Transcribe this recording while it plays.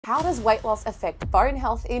How does weight loss affect bone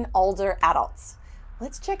health in older adults?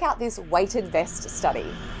 Let's check out this weighted vest study.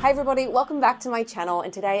 Hey everybody, welcome back to my channel,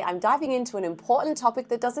 and today I'm diving into an important topic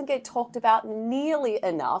that doesn't get talked about nearly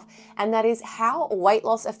enough, and that is how weight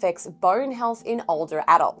loss affects bone health in older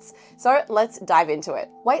adults. So let's dive into it.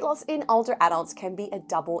 Weight loss in older adults can be a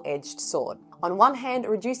double-edged sword. On one hand,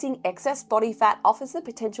 reducing excess body fat offers the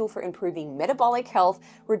potential for improving metabolic health,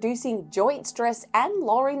 reducing joint stress, and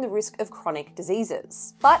lowering the risk of chronic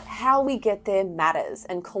diseases. But how we get there matters,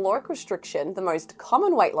 and caloric restriction, the most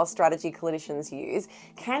common weight loss strategy clinicians use,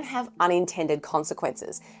 can have unintended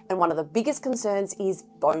consequences. And one of the biggest concerns is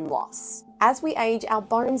bone loss. As we age, our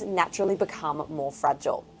bones naturally become more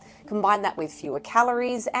fragile. Combine that with fewer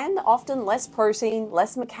calories and often less protein,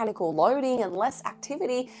 less mechanical loading, and less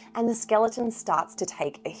activity, and the skeleton starts to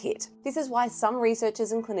take a hit. This is why some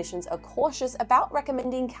researchers and clinicians are cautious about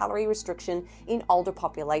recommending calorie restriction in older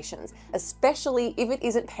populations, especially if it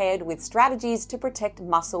isn't paired with strategies to protect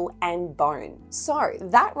muscle and bone. So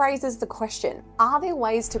that raises the question, are there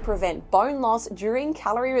ways to prevent bone loss during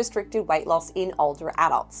calorie-restricted weight loss in older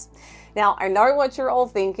adults? Now, I know what you're all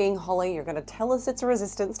thinking, Holly, you're going to tell us it's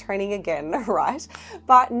resistance training again, right?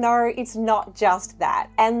 But no, it's not just that.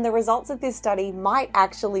 And the results of this study might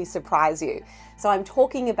actually surprise you. So I'm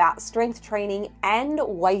talking about strength training and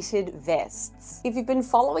weighted vests. If you've been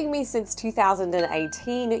following me since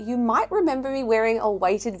 2018, you might remember me wearing a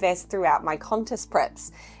weighted vest throughout my contest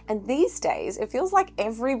preps. And these days, it feels like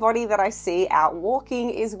everybody that I see out walking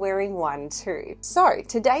is wearing one too. So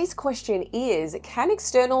today's question is, can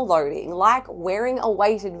external loading, like wearing a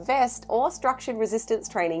weighted vest or structured resistance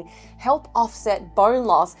training, help offset bone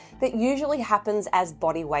loss that usually happens as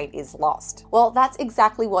body weight is lost? Well, that's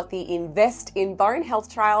exactly what the Invest in Bone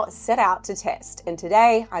Health trial set out to test. And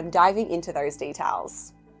today I'm diving into those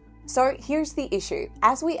details. So here's the issue.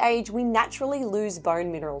 As we age, we naturally lose bone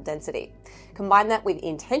mineral density. Combine that with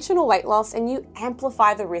intentional weight loss and you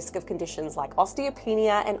amplify the risk of conditions like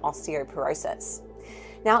osteopenia and osteoporosis.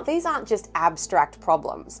 Now, these aren't just abstract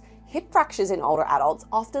problems. Hip fractures in older adults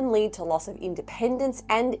often lead to loss of independence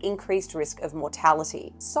and increased risk of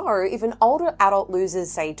mortality. So if an older adult loses,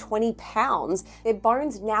 say, 20 pounds, their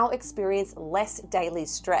bones now experience less daily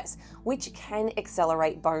stress, which can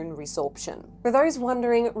accelerate bone resorption. For those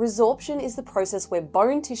wondering, resorption is the process where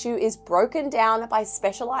bone tissue is broken down by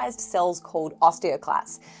specialized cells called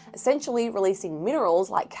osteoclasts, essentially releasing minerals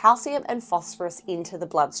like calcium and phosphorus into the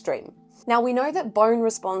bloodstream. Now, we know that bone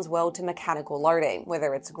responds well to mechanical loading,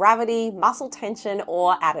 whether it's gravity, muscle tension,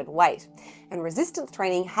 or added weight. And resistance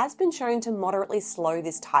training has been shown to moderately slow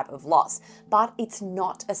this type of loss, but it's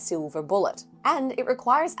not a silver bullet. And it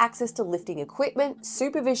requires access to lifting equipment,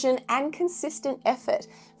 supervision, and consistent effort,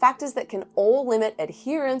 factors that can all limit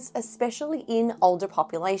adherence, especially in older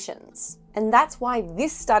populations. And that's why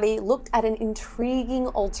this study looked at an intriguing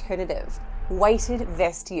alternative: weighted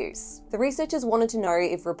vest use. The researchers wanted to know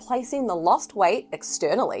if replacing the lost weight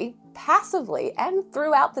externally, passively, and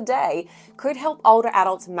throughout the day could help older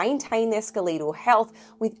adults maintain their skeletal health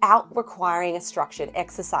without requiring a structured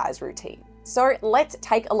exercise routine. So let's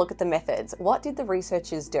take a look at the methods. What did the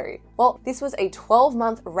researchers do? Well, this was a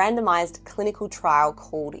 12-month randomized clinical trial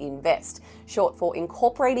called Invest, short for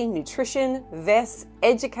Incorporating Nutrition, Vests,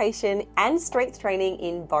 Education, and Strength Training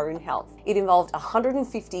in Bone Health. It involved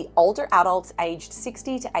 150 older adults aged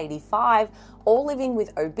 60 to 85, all living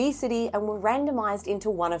with obesity, and were randomized into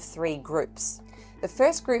one of three groups. The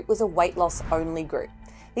first group was a weight loss only group.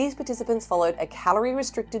 These participants followed a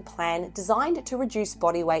calorie-restricted plan designed to reduce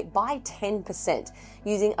body weight by 10%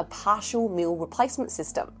 using a partial meal replacement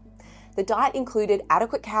system. The diet included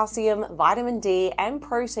adequate calcium, vitamin D, and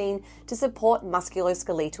protein to support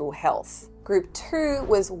musculoskeletal health. Group 2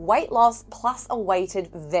 was weight loss plus a weighted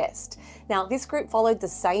vest. Now, this group followed the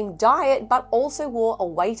same diet but also wore a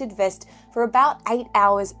weighted vest for about 8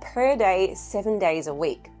 hours per day, 7 days a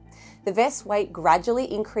week. The vest's weight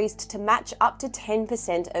gradually increased to match up to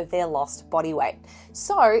 10% of their lost body weight.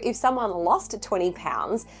 So if someone lost 20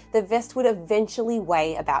 pounds, the vest would eventually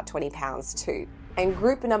weigh about 20 pounds too. And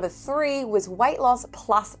group number 3 was weight loss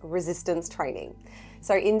plus resistance training.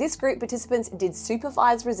 So in this group, participants did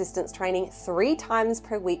supervised resistance training 3 times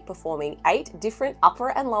per week, performing 8 different upper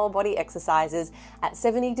and lower body exercises at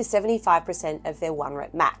 70 to 75% of their 1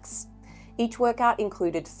 rep max. Each workout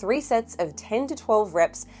included 3 sets of 10 to 12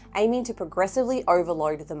 reps, aiming to progressively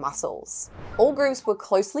overload the muscles. All groups were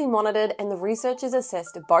closely monitored, and the researchers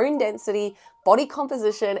assessed bone density, body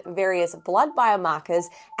composition, various blood biomarkers,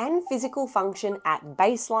 and physical function at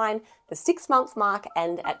baseline, the 6-month mark,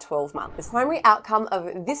 and at 12 months. The primary outcome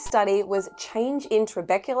of this study was change in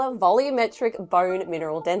trabecular volumetric bone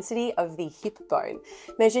mineral density of the hip bone,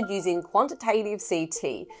 measured using quantitative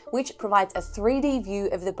CT, which provides a 3D view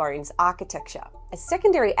of the bone's architecture. A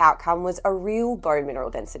secondary outcome was a real bone mineral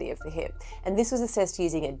density of the hip, and this was assessed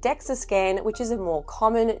using a DEXA scan, which is a more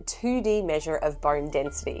common 2D measure of bone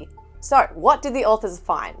density. So, what did the authors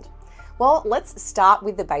find? Well, let's start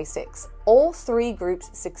with the basics. All 3 groups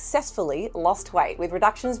successfully lost weight, with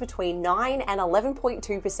reductions between 9 and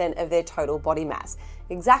 11.2% of their total body mass,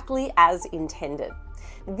 exactly as intended.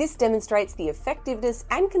 This demonstrates the effectiveness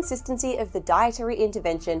and consistency of the dietary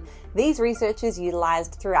intervention these researchers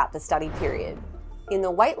utilized throughout the study period. In the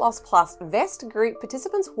Weight Loss Plus vest group,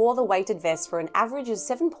 participants wore the weighted vest for an average of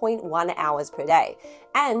 7.1 hours per day,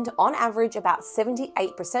 and on average about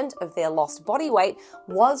 78% of their lost body weight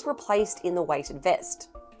was replaced in the weighted vest.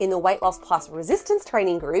 In the Weight Loss Plus resistance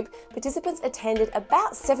training group, participants attended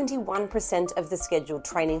about 71% of the scheduled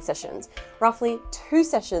training sessions, roughly 2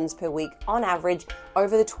 sessions per week on average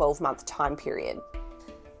over the 12-month time period.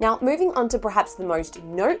 Now, moving on to perhaps the most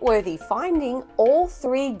noteworthy finding, all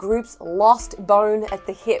 3 groups lost bone at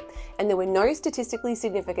the hip, and there were no statistically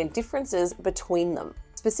significant differences between them.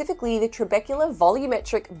 Specifically, the trabecular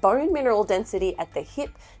volumetric bone mineral density at the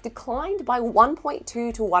hip declined by 1.2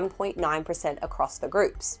 to 1.9% across the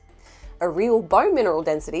groups. A real bone mineral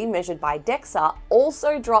density measured by DEXA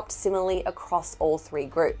also dropped similarly across all 3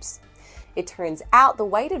 groups. It turns out the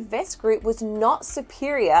weighted vest group was not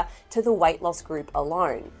superior to the weight loss group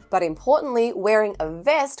alone. But importantly, wearing a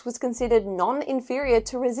vest was considered non-inferior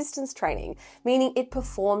to resistance training, meaning it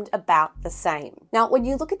performed about the same. Now, when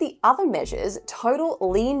you look at the other measures, total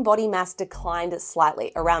lean body mass declined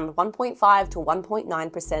slightly, around 1.5 to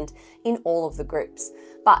 1.9% in all of the groups.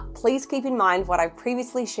 But please keep in mind what I've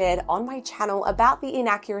previously shared on my channel about the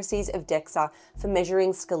inaccuracies of DEXA for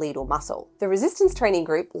measuring skeletal muscle. The resistance training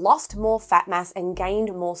group lost more fat mass and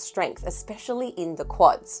gained more strength, especially in the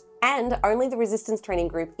quads. And only the resistance training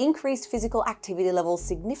group increased physical activity levels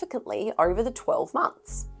significantly over the 12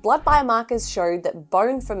 months. Blood biomarkers showed that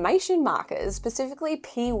bone formation markers, specifically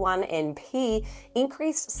P1NP,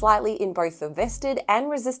 increased slightly in both the vested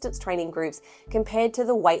and resistance training groups compared to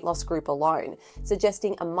the weight loss group alone,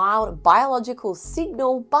 suggesting a mild biological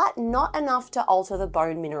signal, but not enough to alter the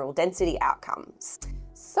bone mineral density outcomes.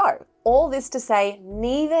 So, all this to say,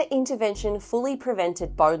 neither intervention fully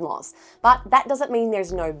prevented bone loss, but that doesn't mean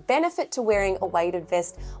there's no benefit to wearing a weighted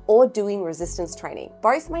vest or doing resistance training.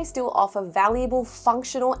 Both may still offer valuable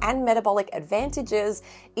functional and metabolic advantages,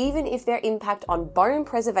 even if their impact on bone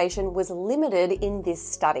preservation was limited in this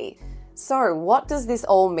study. So, what does this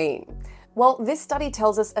all mean? Well, this study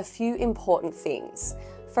tells us a few important things.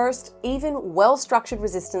 First, even well-structured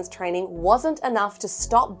resistance training wasn't enough to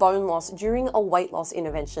stop bone loss during a weight loss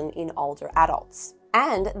intervention in older adults.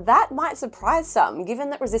 And that might surprise some, given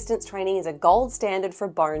that resistance training is a gold standard for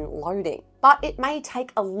bone loading. But it may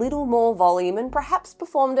take a little more volume and perhaps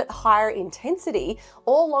performed at higher intensity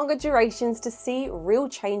or longer durations to see real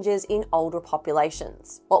changes in older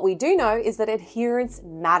populations. What we do know is that adherence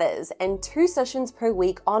matters, and 2 sessions per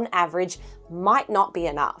week on average might not be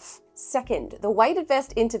enough. Second, the weighted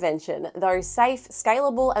vest intervention, though safe,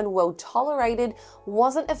 scalable, and well tolerated,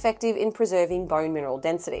 wasn't effective in preserving bone mineral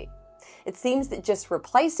density. It seems that just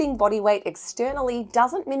replacing body weight externally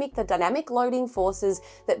doesn't mimic the dynamic loading forces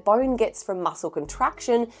that bone gets from muscle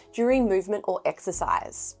contraction during movement or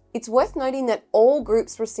exercise. It's worth noting that all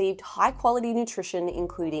groups received high-quality nutrition,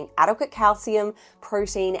 including adequate calcium,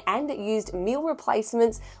 protein, and used meal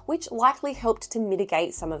replacements, which likely helped to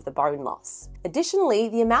mitigate some of the bone loss. Additionally,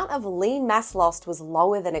 the amount of lean mass lost was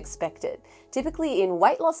lower than expected. Typically, in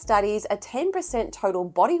weight loss studies, a 10% total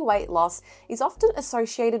body weight loss is often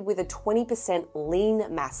associated with a 20% lean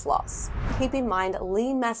mass loss. Keep in mind,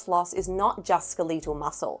 lean mass loss is not just skeletal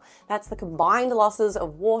muscle. That's the combined losses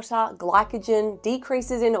of water, glycogen,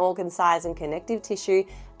 decreases in organ size and connective tissue,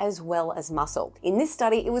 as well as muscle. In this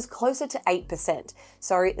study, it was closer to 8%.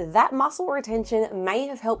 So that muscle retention may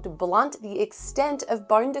have helped blunt the extent of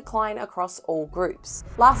bone decline across all groups.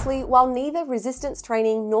 Lastly, while neither resistance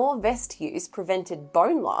training nor vest use prevented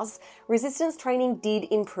bone loss, resistance training did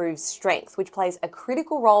improve strength, which plays a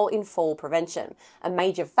critical role in fall prevention, a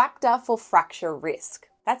major factor for fracture risk.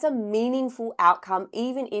 That's a meaningful outcome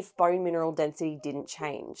even if bone mineral density didn't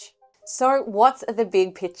change. So what's the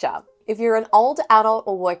big picture? If you're an older adult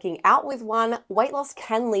or working out with one, weight loss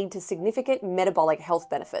can lead to significant metabolic health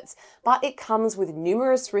benefits, but it comes with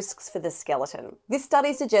numerous risks for the skeleton. This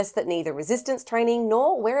study suggests that neither resistance training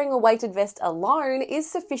nor wearing a weighted vest alone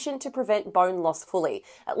is sufficient to prevent bone loss fully,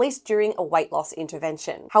 at least during a weight loss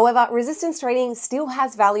intervention. However, resistance training still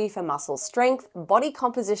has value for muscle strength, body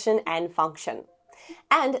composition, and function.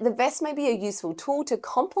 And the vest may be a useful tool to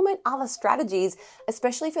complement other strategies,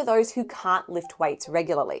 especially for those who can't lift weights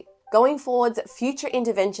regularly. Going forwards, future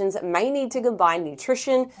interventions may need to combine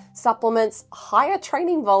nutrition, supplements, higher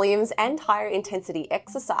training volumes, and higher intensity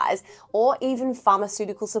exercise, or even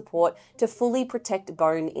pharmaceutical support to fully protect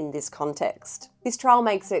bone in this context. This trial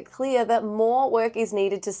makes it clear that more work is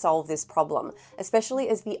needed to solve this problem, especially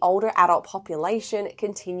as the older adult population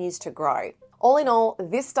continues to grow. All in all,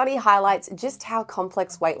 this study highlights just how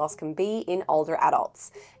complex weight loss can be in older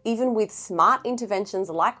adults. Even with smart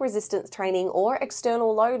interventions like resistance training or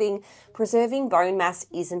external loading, preserving bone mass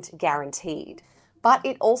isn't guaranteed. But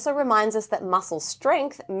it also reminds us that muscle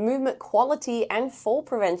strength, movement quality, and fall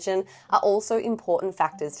prevention are also important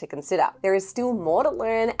factors to consider. There is still more to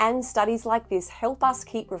learn, and studies like this help us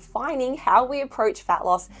keep refining how we approach fat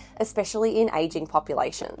loss, especially in aging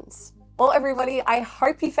populations. Well, everybody, I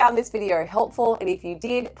hope you found this video helpful, and if you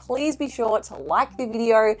did, please be sure to like the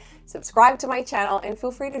video, subscribe to my channel, and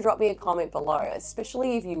feel free to drop me a comment below,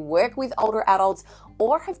 especially if you work with older adults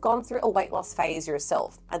or have gone through a weight loss phase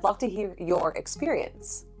yourself. I'd love to hear your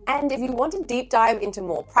experience. And if you want to deep dive into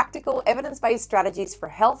more practical, evidence-based strategies for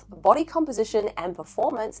health, body composition, and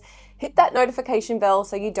performance, hit that notification bell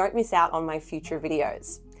so you don't miss out on my future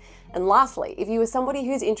videos. And lastly, if you are somebody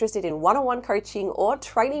who's interested in one-on-one coaching or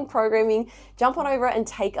training programming, jump on over and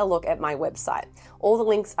take a look at my website. All the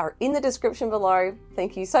links are in the description below.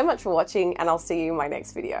 Thank you so much for watching, and I'll see you in my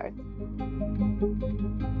next video.